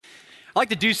I'd like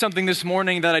to do something this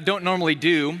morning that I don't normally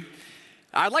do.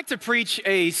 I'd like to preach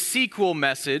a sequel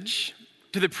message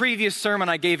to the previous sermon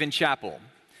I gave in chapel.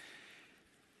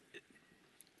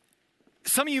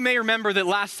 Some of you may remember that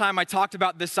last time I talked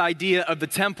about this idea of the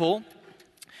temple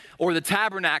or the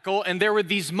tabernacle, and there were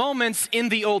these moments in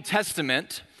the Old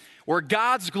Testament where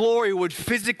God's glory would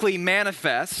physically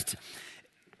manifest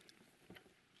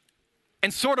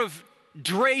and sort of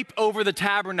drape over the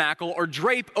tabernacle or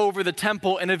drape over the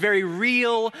temple in a very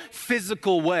real,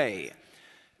 physical way.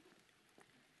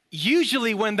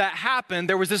 Usually when that happened,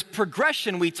 there was this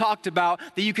progression we talked about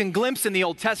that you can glimpse in the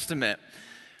Old Testament.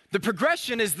 The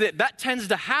progression is that tends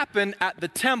to happen at the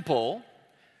temple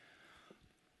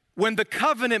when the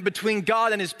covenant between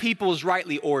God and his people is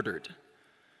rightly ordered.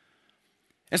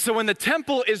 And so when the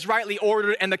temple is rightly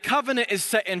ordered and the covenant is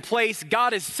set in place,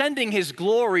 God is sending his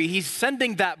glory. He's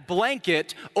sending that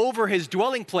blanket over his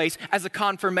dwelling place as a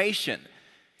confirmation.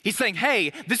 He's saying,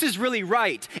 hey, this is really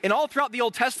right. And all throughout the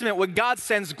Old Testament, when God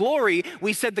sends glory,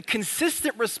 we said the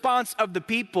consistent response of the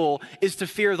people is to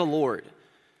fear the Lord.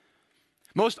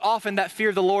 Most often that fear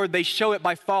of the Lord, they show it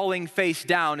by falling face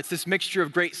down. It's this mixture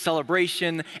of great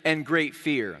celebration and great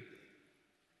fear.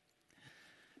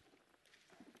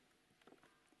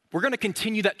 We're going to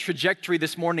continue that trajectory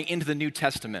this morning into the New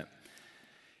Testament.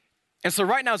 And so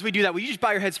right now as we do that, will you just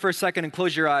bow your heads for a second and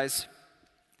close your eyes?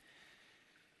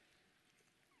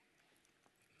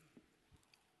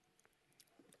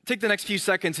 Take the next few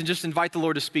seconds and just invite the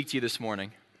Lord to speak to you this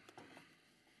morning.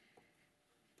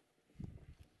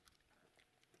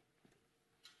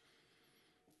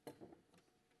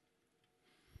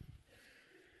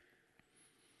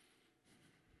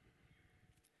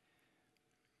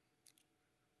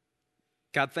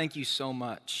 God, thank you so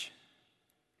much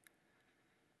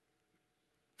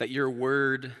that your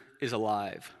word is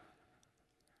alive.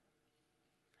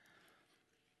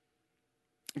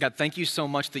 God, thank you so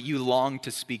much that you long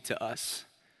to speak to us.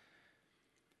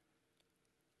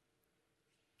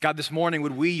 God, this morning,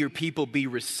 would we, your people, be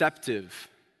receptive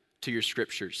to your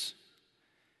scriptures?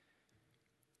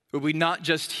 Would we not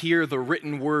just hear the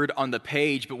written word on the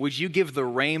page, but would you give the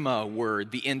rhema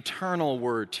word, the internal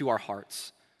word, to our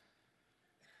hearts?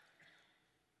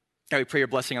 God, we pray your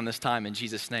blessing on this time in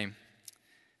Jesus' name.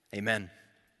 Amen.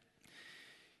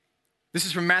 This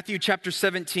is from Matthew chapter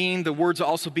 17. The words will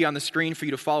also be on the screen for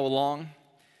you to follow along.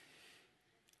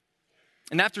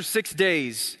 And after 6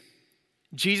 days,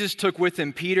 Jesus took with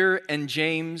him Peter and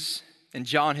James and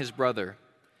John, his brother,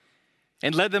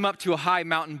 and led them up to a high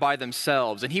mountain by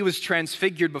themselves. And he was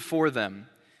transfigured before them.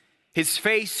 His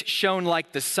face shone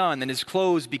like the sun, and his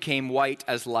clothes became white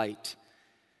as light.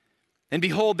 And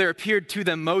behold, there appeared to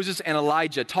them Moses and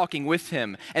Elijah talking with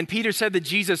him. And Peter said to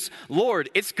Jesus, Lord,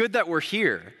 it's good that we're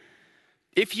here.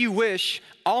 If you wish,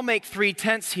 I'll make 3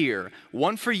 tents here,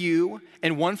 one for you,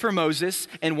 and one for Moses,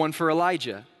 and one for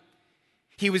Elijah.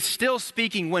 He was still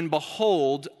speaking when,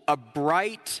 behold, a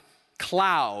bright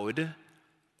cloud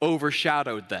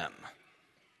overshadowed them.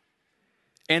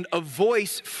 And a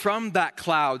voice from that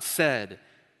cloud said,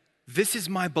 This is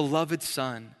my beloved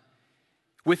Son,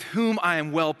 with whom I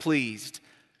am well pleased.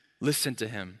 Listen to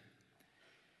him.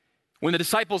 When the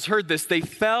disciples heard this, they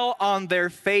fell on their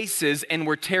faces and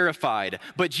were terrified.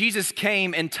 But Jesus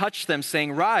came and touched them,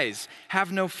 saying, Rise,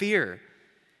 have no fear.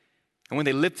 And when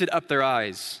they lifted up their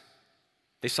eyes,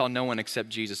 they saw no one except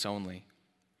Jesus only.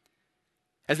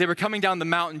 As they were coming down the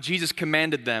mountain, Jesus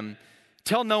commanded them,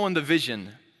 Tell no one the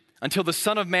vision until the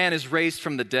Son of Man is raised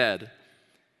from the dead.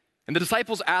 And the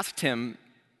disciples asked him,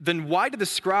 Then why do the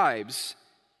scribes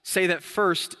say that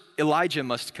first Elijah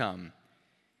must come?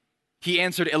 He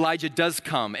answered, Elijah does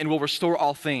come and will restore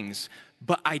all things.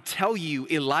 But I tell you,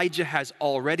 Elijah has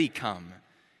already come.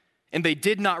 And they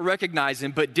did not recognize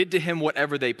him, but did to him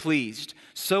whatever they pleased.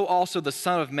 So also the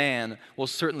Son of Man will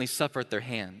certainly suffer at their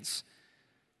hands.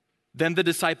 Then the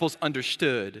disciples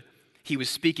understood he was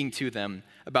speaking to them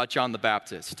about John the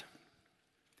Baptist.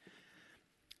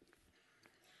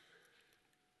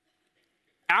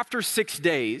 After 6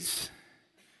 days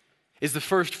is the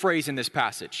first phrase in this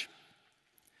passage.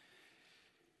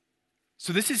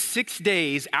 So this is 6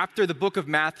 days after the book of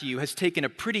Matthew has taken a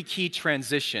pretty key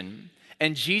transition,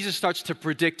 and Jesus starts to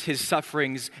predict his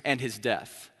sufferings and his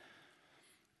death.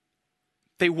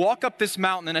 They walk up this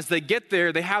mountain, and as they get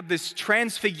there, they have this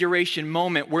transfiguration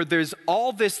moment where there's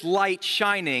all this light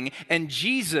shining, and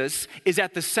Jesus is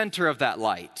at the center of that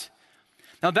light.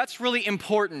 Now that's really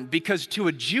important because to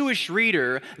a Jewish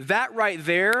reader, that right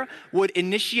there would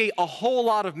initiate a whole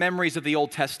lot of memories of the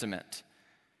Old Testament.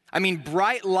 I mean,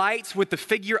 bright lights with the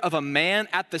figure of a man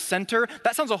at the center,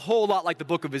 that sounds a whole lot like the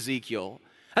book of Ezekiel.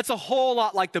 That's a whole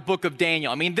lot like the book of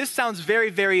Daniel. I mean, this sounds very,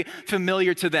 very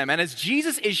familiar to them. And as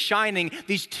Jesus is shining,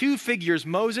 these two figures,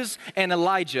 Moses and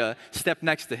Elijah, step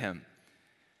next to him.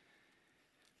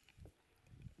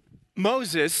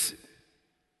 Moses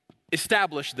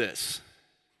established this.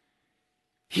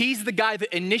 He's the guy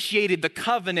that initiated the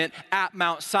covenant at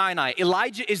Mount Sinai.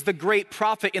 Elijah is the great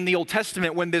prophet in the Old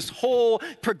Testament. When this whole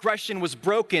progression was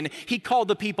broken, he called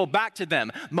the people back to them.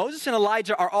 Moses and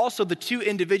Elijah are also the two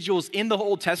individuals in the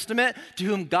Old Testament to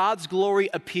whom God's glory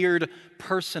appeared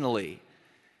personally.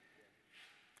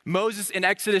 Moses in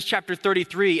Exodus chapter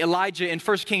 33, Elijah in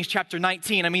 1 Kings chapter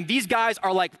 19. I mean, these guys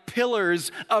are like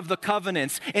pillars of the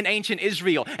covenants in ancient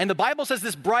Israel. And the Bible says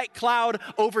this bright cloud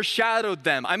overshadowed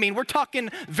them. I mean, we're talking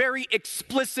very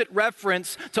explicit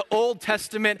reference to Old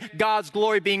Testament God's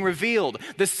glory being revealed.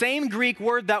 The same Greek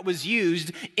word that was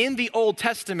used in the Old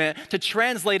Testament to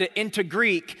translate it into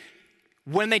Greek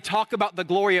when they talk about the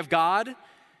glory of God,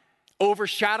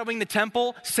 overshadowing the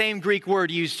temple, same Greek word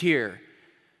used here.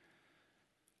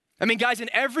 I mean, guys, in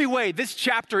every way, this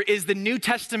chapter is the New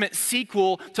Testament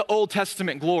sequel to Old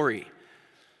Testament glory.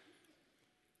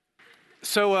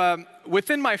 So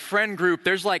within my friend group,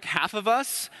 there's like half of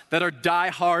us that are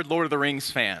diehard Lord of the Rings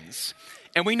fans.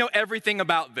 And we know everything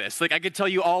about this. Like, I could tell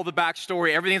you all the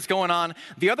backstory, everything that's going on.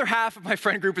 The other half of my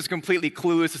friend group is completely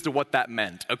clueless as to what that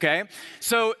meant, okay?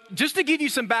 So just to give you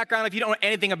some background, if you don't know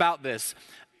anything about this,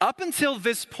 up until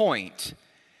this point,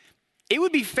 it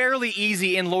would be fairly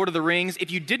easy in Lord of the Rings,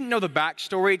 if you didn't know the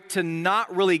backstory, to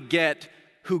not really get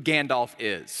who Gandalf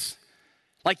is.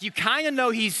 Like, you kind of know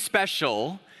he's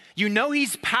special. You know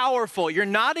he's powerful. You're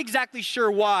not exactly sure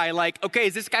why. Like, okay,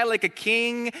 is this guy like a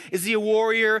king? Is he a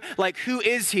warrior? Like, who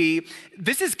is he?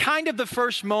 This is kind of the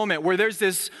first moment where there's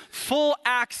this full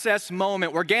access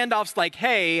moment where Gandalf's like,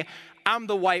 hey, I'm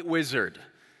the White Wizard.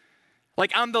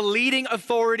 Like, I'm the leading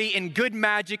authority in good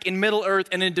magic in Middle-earth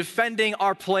and in defending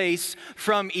our place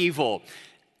from evil.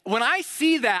 When I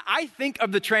see that, I think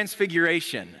of the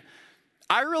Transfiguration.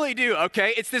 I really do,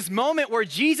 okay? It's this moment where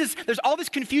Jesus, there's all this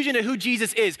confusion of who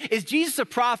Jesus is. Is Jesus a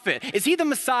prophet? Is he the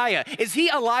Messiah? Is he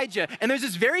Elijah? And there's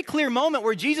this very clear moment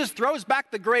where Jesus throws back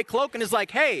the gray cloak and is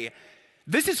like, hey,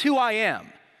 this is who I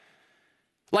am.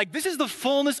 Like, this is the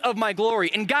fullness of my glory.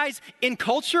 And guys, in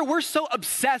culture, we're so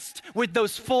obsessed with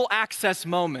those full access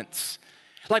moments.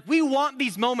 Like, we want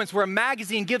these moments where a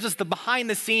magazine gives us the behind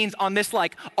the scenes on this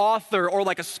like author or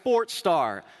like a sports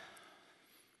star.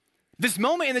 This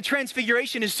moment in the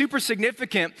Transfiguration is super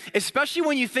significant, especially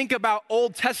when you think about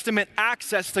Old Testament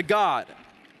access to God.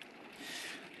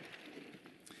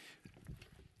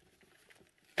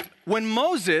 When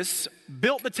Moses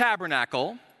built the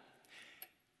tabernacle,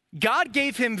 God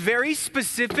gave him very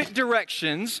specific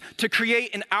directions to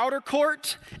create an outer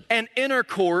court, an inner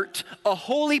court, a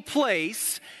holy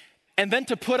place, and then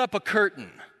to put up a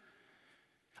curtain.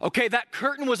 Okay, that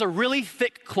curtain was a really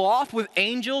thick cloth with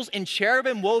angels and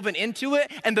cherubim woven into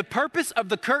it, and the purpose of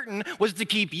the curtain was to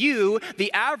keep you,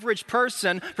 the average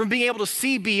person, from being able to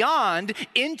see beyond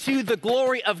into the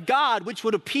glory of God, which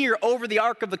would appear over the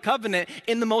Ark of the Covenant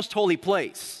in the most holy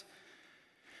place.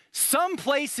 Some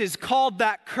places called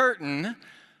that curtain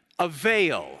a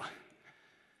veil.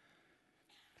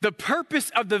 The purpose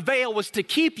of the veil was to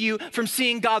keep you from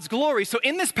seeing God's glory. So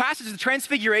in this passage of the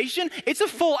Transfiguration, it's a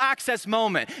full access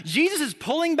moment. Jesus is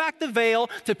pulling back the veil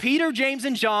to Peter, James,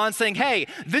 and John, saying, hey,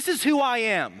 this is who I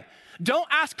am. Don't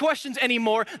ask questions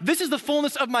anymore. This is the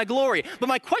fullness of my glory. But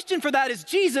my question for that is,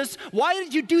 Jesus, why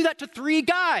did you do that to 3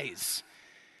 guys?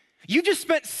 You just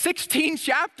spent 16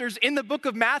 chapters in the book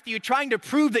of Matthew trying to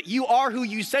prove that you are who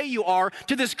you say you are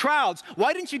to this crowd.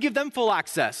 Why didn't you give them full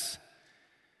access?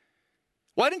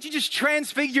 Why didn't you just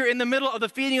transfigure in the middle of the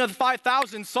feeding of the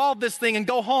 5,000, solve this thing, and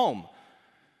go home?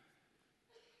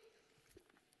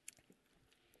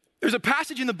 There's a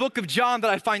passage in the book of John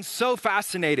that I find so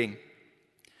fascinating.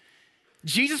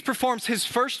 Jesus performs his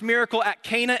first miracle at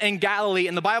Cana in Galilee,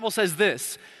 and the Bible says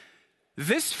this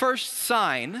first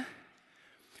sign,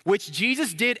 which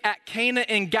Jesus did at Cana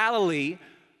in Galilee,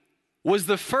 was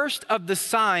the first of the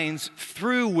signs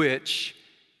through which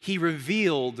he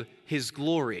revealed his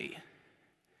glory.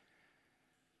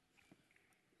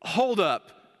 Hold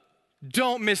up.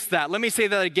 Don't miss that. Let me say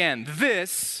that again.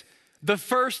 This, the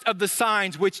first of the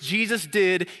signs which Jesus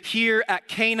did here at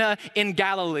Cana in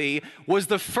Galilee, was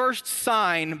the first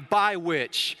sign by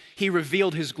which he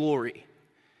revealed his glory.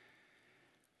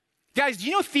 Guys, do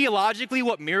you know theologically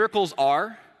what miracles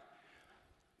are?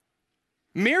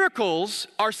 Miracles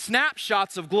are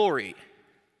snapshots of glory.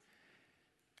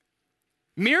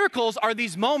 Miracles are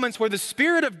these moments where the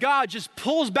Spirit of God just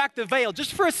pulls back the veil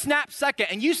just for a snap second,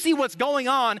 and you see what's going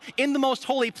on in the most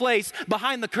holy place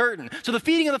behind the curtain. So the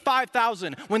feeding of the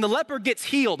 5,000, when the leper gets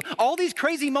healed, all these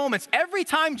crazy moments, every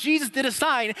time Jesus did a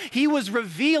sign, he was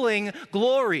revealing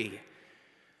glory.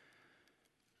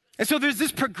 And so there's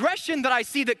this progression that I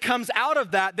see that comes out of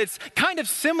that that's kind of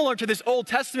similar to this Old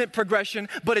Testament progression,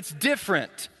 but it's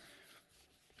different.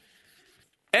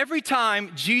 Every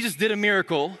time Jesus did a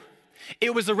miracle,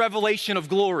 it was a revelation of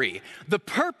glory. The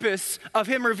purpose of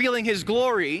him revealing his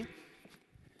glory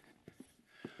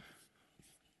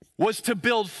was to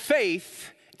build faith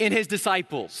in his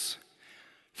disciples.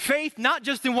 Faith not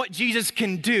just in what Jesus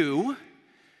can do,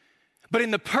 but in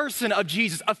the person of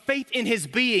Jesus, a faith in his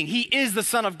being. He is the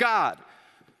Son of God.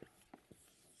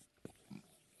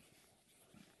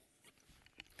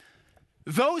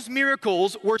 Those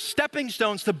miracles were stepping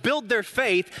stones to build their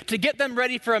faith, to get them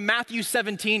ready for a Matthew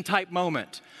 17 type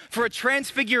moment, for a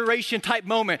transfiguration type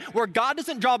moment, where God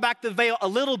doesn't draw back the veil a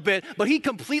little bit, but he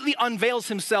completely unveils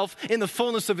himself in the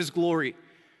fullness of his glory.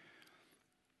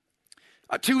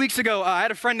 2 weeks ago, I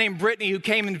had a friend named Brittany who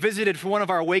came and visited for one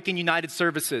of our Awaken United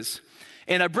services.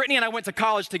 And Brittany and I went to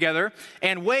college together,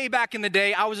 and way back in the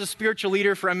day, I was a spiritual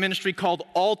leader for a ministry called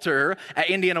Altar at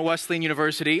Indiana Wesleyan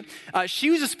University. She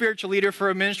was a spiritual leader for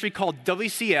a ministry called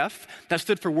WCF, that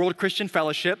stood for World Christian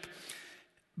Fellowship.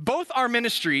 Both our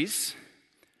ministries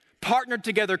partnered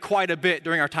together quite a bit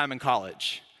during our time in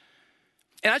college.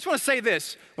 And I just want to say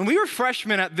this, when we were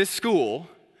freshmen at this school,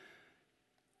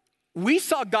 we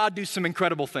saw God do some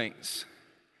incredible things.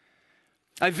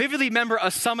 I vividly remember a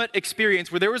summit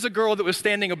experience where there was a girl that was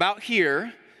standing about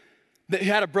here that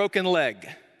had a broken leg.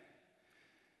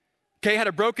 Okay, had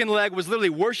a broken leg, was literally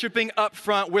worshiping up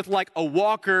front with like a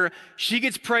walker. She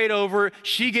gets prayed over,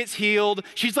 she gets healed.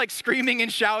 She's like screaming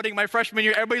and shouting my freshman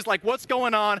year. Everybody's like, what's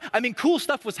going on? I mean, cool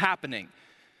stuff was happening.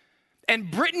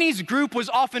 And Brittany's group was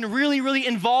often really, really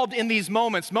involved in these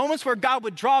moments where God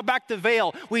would draw back the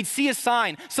veil. We'd see a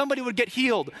sign, somebody would get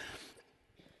healed.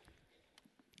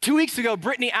 2 weeks ago,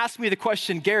 Brittany asked me the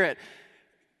question, Garrett,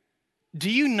 do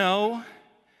you know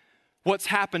what's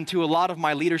happened to a lot of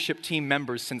my leadership team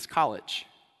members since college?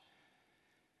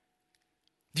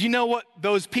 Do you know what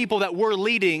those people that were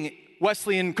leading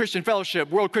Wesleyan Christian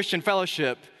Fellowship, World Christian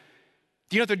Fellowship,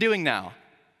 do you know what they're doing now?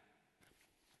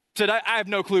 I said, I have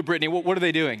no clue, Brittany. What are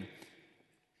they doing?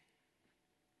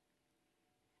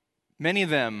 Many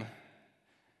of them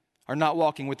are not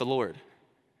walking with the Lord.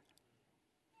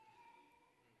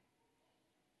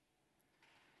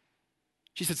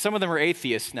 She said, some of them are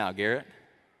atheists now, Garrett.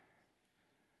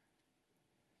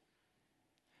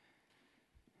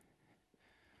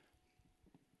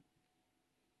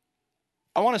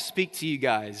 I want to speak to you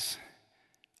guys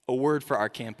a word for our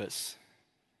campus.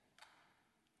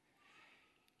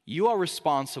 You are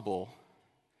responsible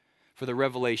for the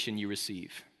revelation you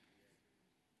receive.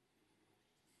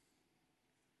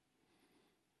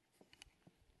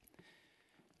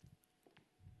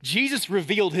 Jesus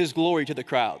revealed his glory to the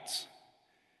crowds.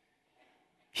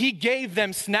 He gave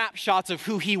them snapshots of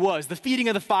who he was, the feeding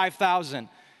of the 5,000,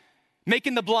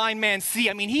 making the blind man see.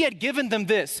 I mean, he had given them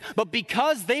this, but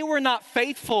because they were not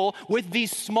faithful with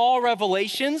these small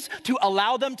revelations to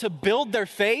allow them to build their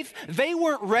faith, they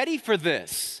weren't ready for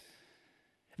this.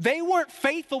 They weren't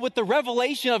faithful with the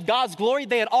revelation of God's glory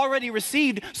they had already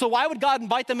received, so why would God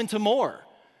invite them into more?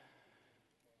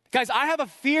 Guys, I have a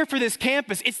fear for this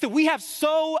campus. It's that we have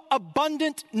so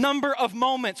abundant number of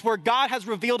moments where God has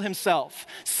revealed himself.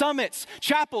 Summits,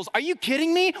 chapels, are you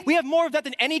kidding me? We have more of that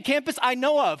than any campus I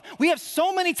know of. We have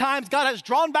so many times God has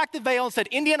drawn back the veil and said,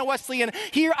 Indiana Wesleyan,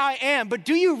 here I am. But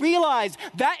do you realize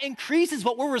that increases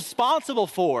what we're responsible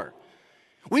for?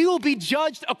 We will be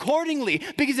judged accordingly,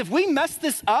 because if we mess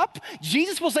this up,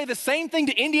 Jesus will say the same thing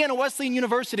to Indiana Wesleyan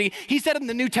University he said in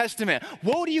the New Testament.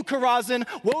 Woe to you, Chorazin,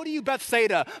 woe to you,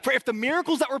 Bethsaida, for if the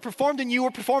miracles that were performed in you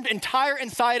were performed in Tyre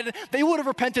and Sidon, they would have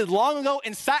repented long ago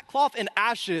in sackcloth and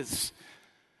ashes.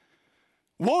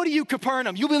 Woe to you,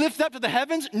 Capernaum, you'll be lifted up to the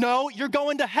heavens? No, you're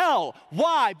going to hell.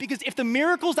 Why? Because if the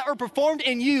miracles that were performed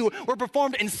in you were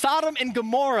performed in Sodom and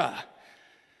Gomorrah,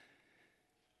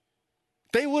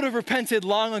 they would have repented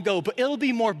long ago, but it'll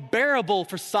be more bearable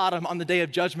for Sodom on the day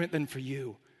of judgment than for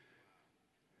you.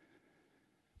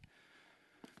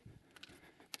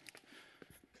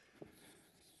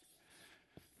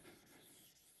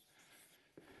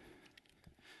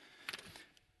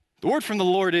 The word from the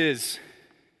Lord is,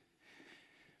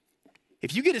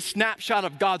 if you get a snapshot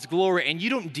of God's glory and you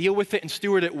don't deal with it and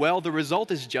steward it well, the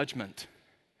result is judgment.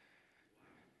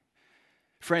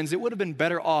 Friends, it would have been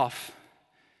better off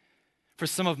for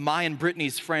some of my and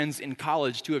Brittany's friends in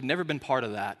college to have never been part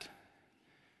of that.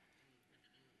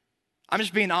 I'm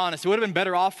just being honest. It would have been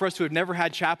better off for us to have never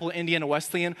had chapel at Indiana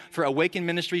Wesleyan, for Awaken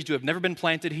Ministries to have never been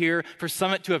planted here, for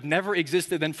Summit to have never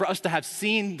existed, than for us to have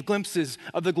seen glimpses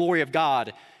of the glory of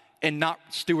God and not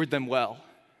steward them well.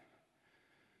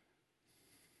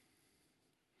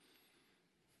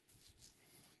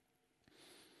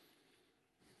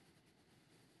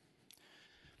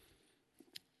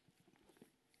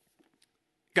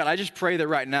 God, I just pray that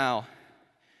right now,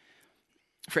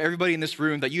 for everybody in this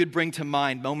room, that you would bring to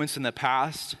mind moments in the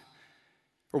past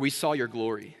where we saw your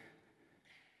glory.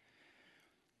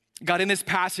 God, in this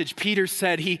passage, Peter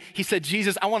said, he said,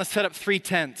 Jesus, I want to set up 3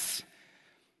 tents.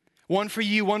 One for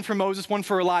you, one for Moses, one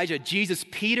for Elijah. Jesus,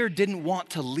 Peter didn't want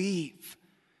to leave.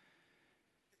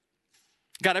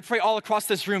 God, I pray all across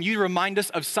this room, you remind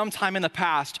us of some time in the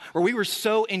past where we were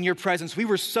so in your presence, we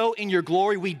were so in your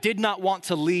glory, we did not want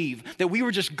to leave, that we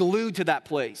were just glued to that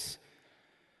place.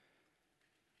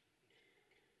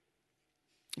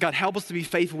 God, help us to be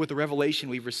faithful with the revelation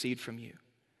we've received from you.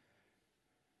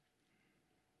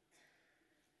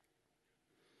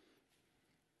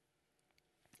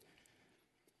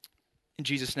 In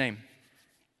Jesus' name,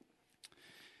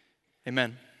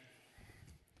 amen.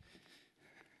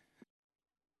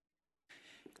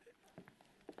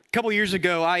 A couple years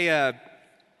ago, I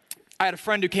had a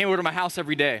friend who came over to my house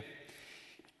every day.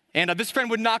 And this friend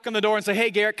would knock on the door and say, hey,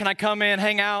 Garrett, can I come in,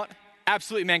 hang out?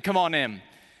 Absolutely, man, come on in.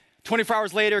 24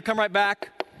 hours later, come right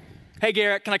back. Hey,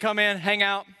 Garrett, can I come in, hang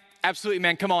out? Absolutely,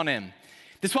 man, come on in.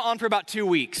 This went on for about 2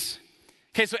 weeks.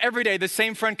 Okay, so every day, the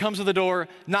same friend comes to the door,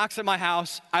 knocks at my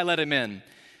house, I let him in.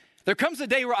 There comes a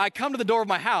day where I come to the door of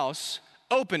my house,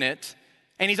 open it,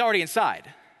 and he's already inside.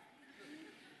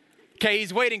 Okay,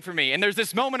 he's waiting for me, and there's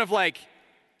this moment of like,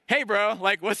 hey, bro,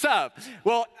 like, what's up?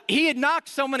 Well, he had knocked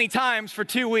so many times for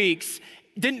 2 weeks,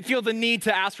 didn't feel the need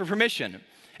to ask for permission,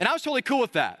 and I was totally cool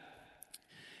with that.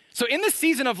 So in this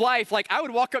season of life, like, I would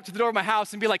walk up to the door of my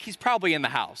house and be like, he's probably in the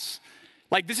house.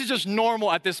 Like, this is just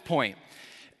normal at this point.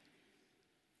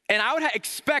 And I would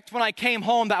expect when I came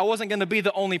home that I wasn't gonna be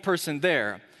the only person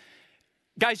there.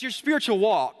 Guys, your spiritual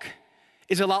walk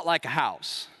is a lot like a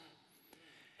house.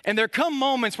 And there come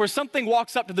moments where something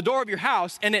walks up to the door of your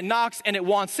house and it knocks and it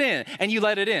wants in, and you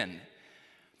let it in.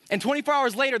 And 24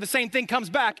 hours later, the same thing comes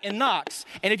back and knocks.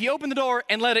 And if you open the door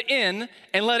and let it in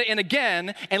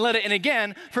again, and let it in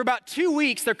again, for about 2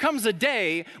 weeks, there comes a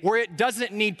day where it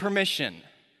doesn't need permission.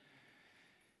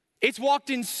 It's walked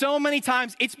in so many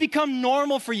times, it's become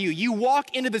normal for you. You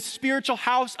walk into the spiritual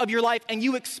house of your life and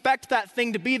you expect that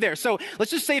thing to be there. So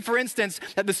let's just say, for instance,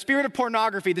 that the spirit of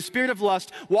pornography, the spirit of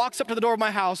lust, walks up to the door of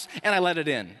my house and I let it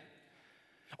in.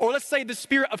 Or let's say the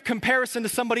spirit of comparison to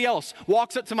somebody else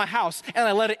walks up to my house and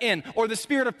I let it in. Or the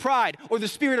spirit of pride or the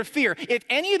spirit of fear. If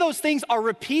any of those things are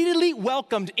repeatedly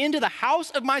welcomed into the house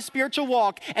of my spiritual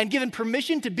walk and given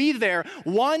permission to be there,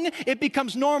 1, it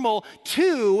becomes normal.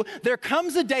 2, there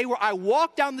comes a day where I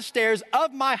walk down the stairs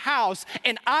of my house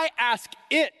and I ask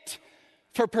it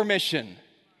for permission.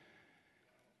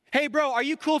 Hey, bro, are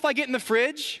you cool if I get in the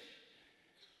fridge?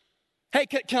 Hey,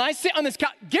 can I sit on this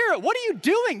couch? Garrett, what are you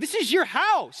doing? This is your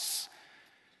house.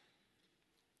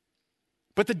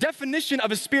 But the definition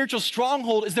of a spiritual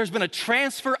stronghold is there's been a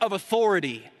transfer of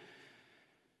authority.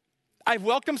 I've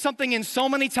welcomed something in so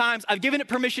many times. I've given it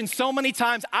permission so many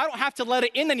times. I don't have to let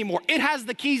it in anymore. It has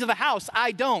the keys of the house.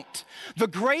 I don't. The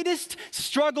greatest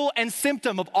struggle and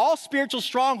symptom of all spiritual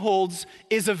strongholds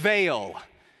is a veil.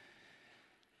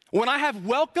 When I have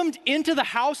welcomed into the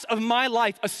house of my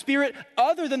life a spirit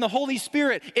other than the Holy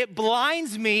Spirit, it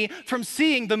blinds me from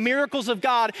seeing the miracles of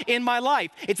God in my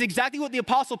life. It's exactly what the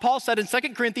Apostle Paul said in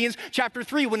 2 Corinthians chapter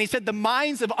 3 when he said the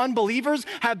minds of unbelievers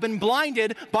have been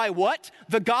blinded by what?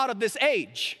 The God of this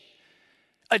age.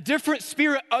 A different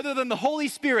spirit other than the Holy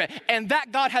Spirit, and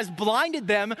that God has blinded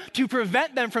them to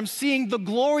prevent them from seeing the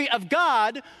glory of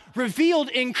God revealed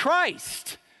in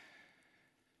Christ.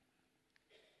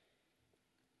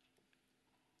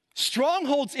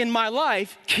 Strongholds in my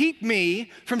life keep me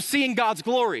from seeing God's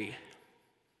glory.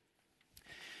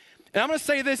 And I'm gonna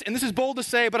say this, and this is bold to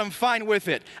say, but I'm fine with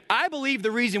it. I believe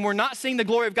the reason we're not seeing the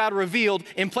glory of God revealed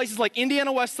in places like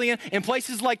Indiana Wesleyan, in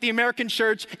places like the American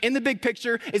church, in the big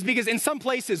picture, is because in some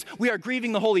places we are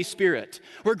grieving the Holy Spirit.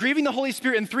 We're grieving the Holy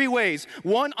Spirit in 3 ways.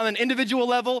 1, on an individual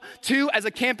level. 2, as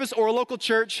a campus or a local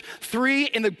church. 3,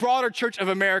 in the broader church of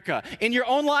America. In your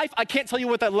own life, I can't tell you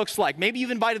what that looks like. Maybe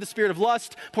you've invited the spirit of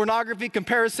lust, pornography,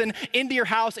 comparison into your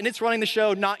house, and it's running the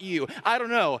show, not you. I don't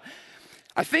know.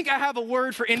 I think I have a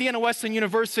word for Indiana Wesleyan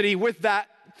University with that.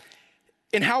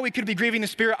 in how we could be grieving the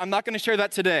Spirit. I'm not going to share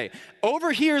that today.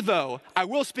 Over here, though, I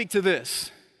will speak to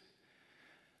this.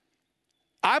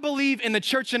 I believe in the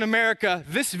church in America,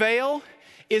 this veil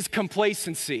is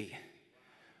complacency.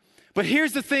 But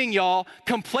here's the thing, y'all.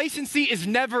 Complacency is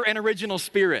never an original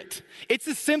spirit. It's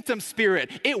a symptom spirit.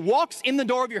 It walks in the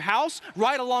door of your house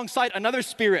right alongside another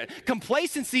spirit.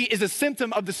 Complacency is a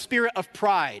symptom of the spirit of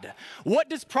pride. What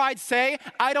does pride say?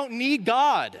 I don't need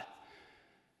God.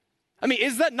 I mean,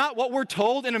 is that not what we're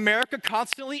told in America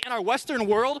constantly in our Western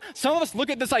world? Some of us look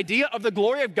at this idea of the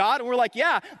glory of God and we're like,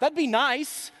 yeah, that'd be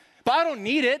nice, but I don't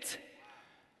need it.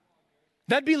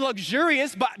 That'd be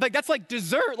luxurious, but like that's like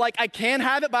dessert. Like I can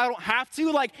have it, but I don't have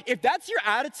to. Like if that's your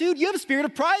attitude, you have a spirit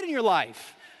of pride in your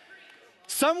life.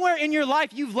 Somewhere in your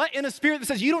life, you've let in a spirit that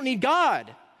says you don't need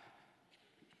God.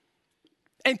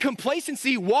 And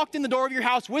complacency walked in the door of your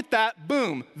house with that,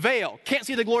 boom, veil. Can't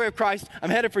see the glory of Christ. I'm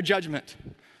headed for judgment.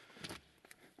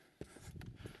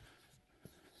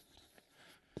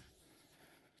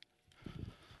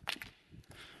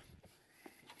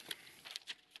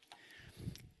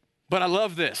 But I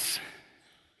love this.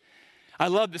 I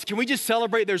love this. Can we just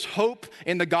celebrate there's hope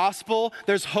in the gospel?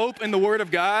 There's hope in the word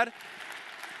of God.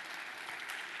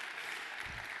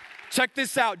 Check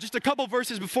this out. Just a couple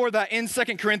verses before that in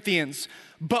 2 Corinthians.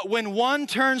 But when one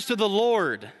turns to the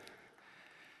Lord,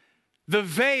 the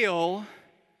veil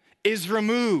is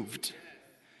removed.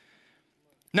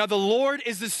 Now the Lord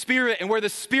is the Spirit, and where the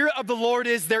Spirit of the Lord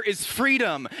is, there is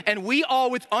freedom. And we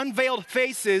all with unveiled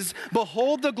faces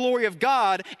behold the glory of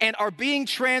God and are being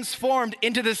transformed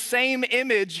into the same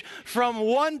image from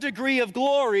one degree of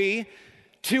glory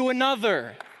to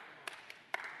another.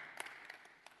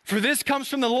 For this comes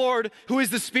from the Lord, who is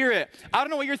the Spirit. I don't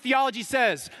know what your theology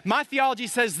says. My theology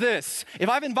says this. If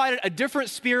I've invited a different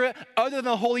spirit other than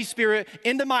the Holy Spirit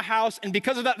into my house, and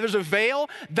because of that there's a veil,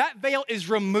 that veil is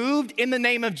removed in the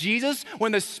name of Jesus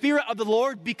when the Spirit of the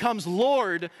Lord becomes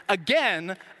Lord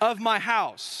again of my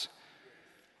house.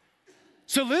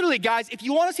 So literally, guys, if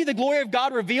you want to see the glory of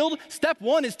God revealed, step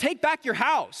one is take back your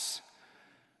house.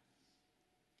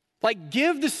 Like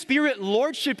give the Spirit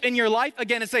lordship in your life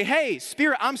again and say, hey,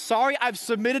 Spirit, I'm sorry I've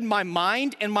submitted my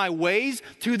mind and my ways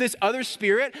to this other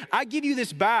spirit. I give you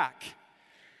this back.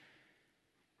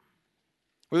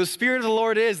 Where the Spirit of the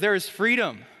Lord is, there is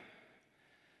freedom.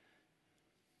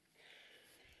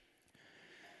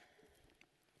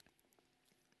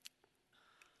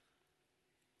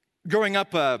 Growing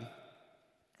up, I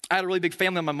had a really big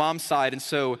family on my mom's side, and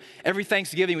so every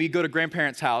Thanksgiving we'd go to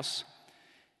grandparents' house.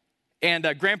 And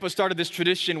Grandpa started this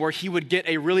tradition where he would get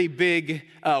a really big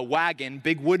wagon,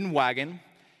 big wooden wagon.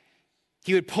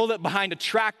 He would pull it behind a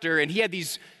tractor, and he had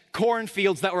these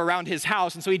cornfields that were around his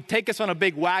house, and so he'd take us on a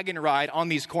big wagon ride on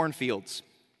these cornfields.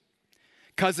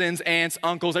 Cousins, aunts,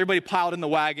 uncles, everybody piled in the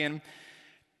wagon.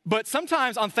 But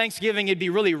sometimes on Thanksgiving, it'd be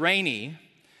really rainy,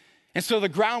 and so the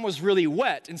ground was really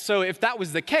wet. And so if that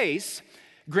was the case,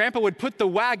 Grandpa would put the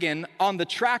wagon on the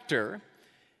tractor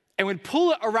and would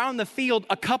pull it around the field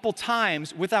a couple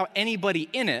times without anybody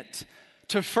in it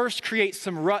to first create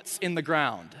some ruts in the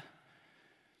ground.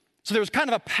 So there was kind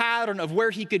of a pattern of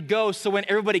where he could go, so when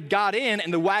everybody got in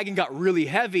and the wagon got really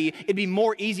heavy, it'd be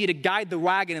more easy to guide the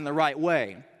wagon in the right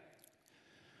way.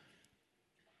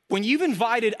 When you've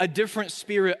invited a different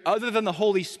spirit other than the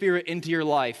Holy Spirit into your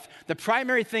life, the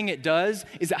primary thing it does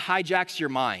is it hijacks your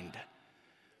mind.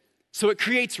 So it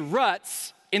creates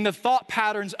ruts in the thought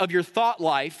patterns of your thought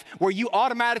life where you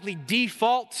automatically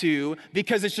default to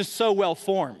because it's just so well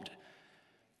formed.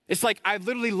 It's like I've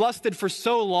literally lusted for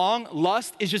so long,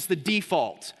 lust is just the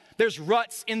default. There's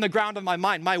ruts in the ground of my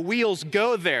mind. My wheels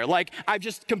go there. Like I've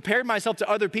just compared myself to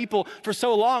other people for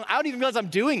so long, I don't even realize I'm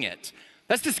doing it.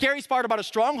 That's the scariest part about a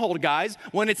stronghold, guys.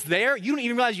 When it's there, you don't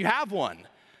even realize you have one.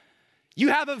 You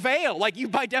have a veil, like you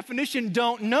by definition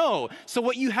don't know. So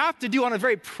what you have to do on a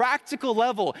very practical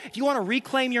level, if you want to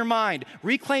reclaim your mind,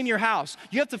 reclaim your house,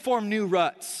 you have to form new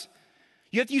ruts.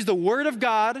 You have to use the Word of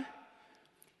God,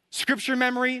 scripture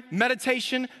memory,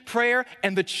 meditation, prayer,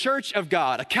 and the church of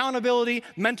God, accountability,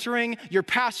 mentoring, your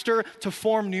pastor to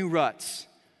form new ruts.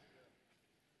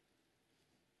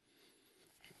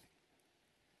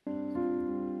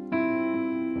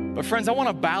 But friends, I want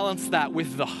to balance that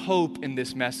with the hope in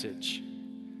this message.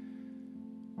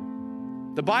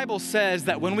 The Bible says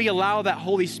that when we allow that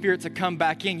Holy Spirit to come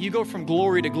back in, you go from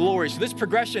glory to glory. So this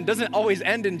progression doesn't always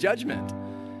end in judgment.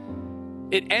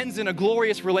 It ends in a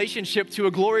glorious relationship to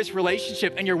a glorious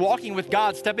relationship, and you're walking with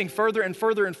God, stepping further and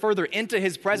further and further into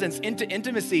His presence, into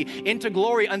intimacy, into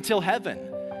glory until heaven.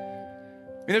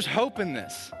 And there's hope in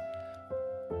this.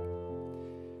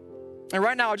 And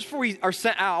right now, just before we are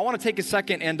sent out, I want to take a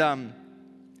second and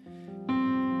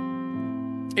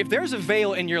If there's a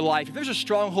veil in your life, if there's a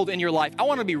stronghold in your life, I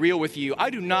want to be real with you. I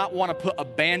do not want to put a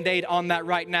Band-Aid on that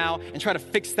right now and try to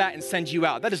fix that and send you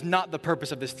out. That is not the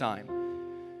purpose of this time.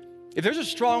 If there's a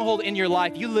stronghold in your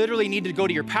life, you literally need to go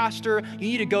to your pastor, you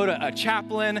need to go to a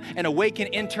chaplain, an Awaken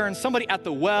intern, somebody at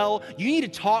the well. You need to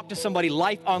talk to somebody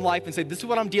life on life and say, this is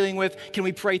what I'm dealing with. Can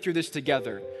we pray through this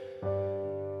together?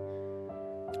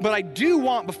 But I do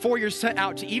want, before you're sent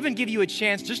out, to even give you a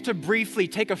chance just to briefly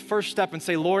take a first step and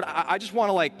say, Lord, I just want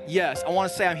to yes, I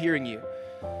want to say I'm hearing you.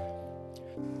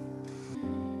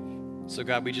 So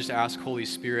God, we just ask, Holy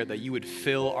Spirit, that you would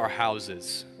fill our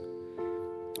houses.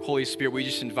 Holy Spirit, we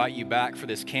just invite you back for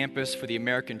this campus, for the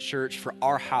American church, for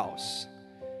our house.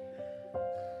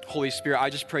 Holy Spirit, I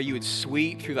just pray you would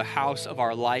sweep through the house of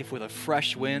our life with a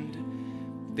fresh wind,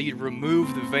 that you'd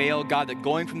remove the veil. God, that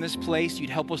going from this place, you'd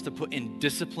help us to put in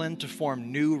discipline to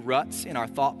form new ruts in our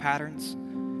thought patterns.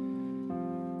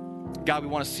 God, we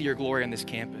want to see your glory on this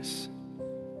campus.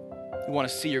 We want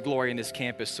to see your glory in this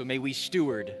campus, so may we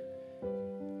steward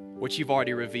what you've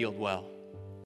already revealed well.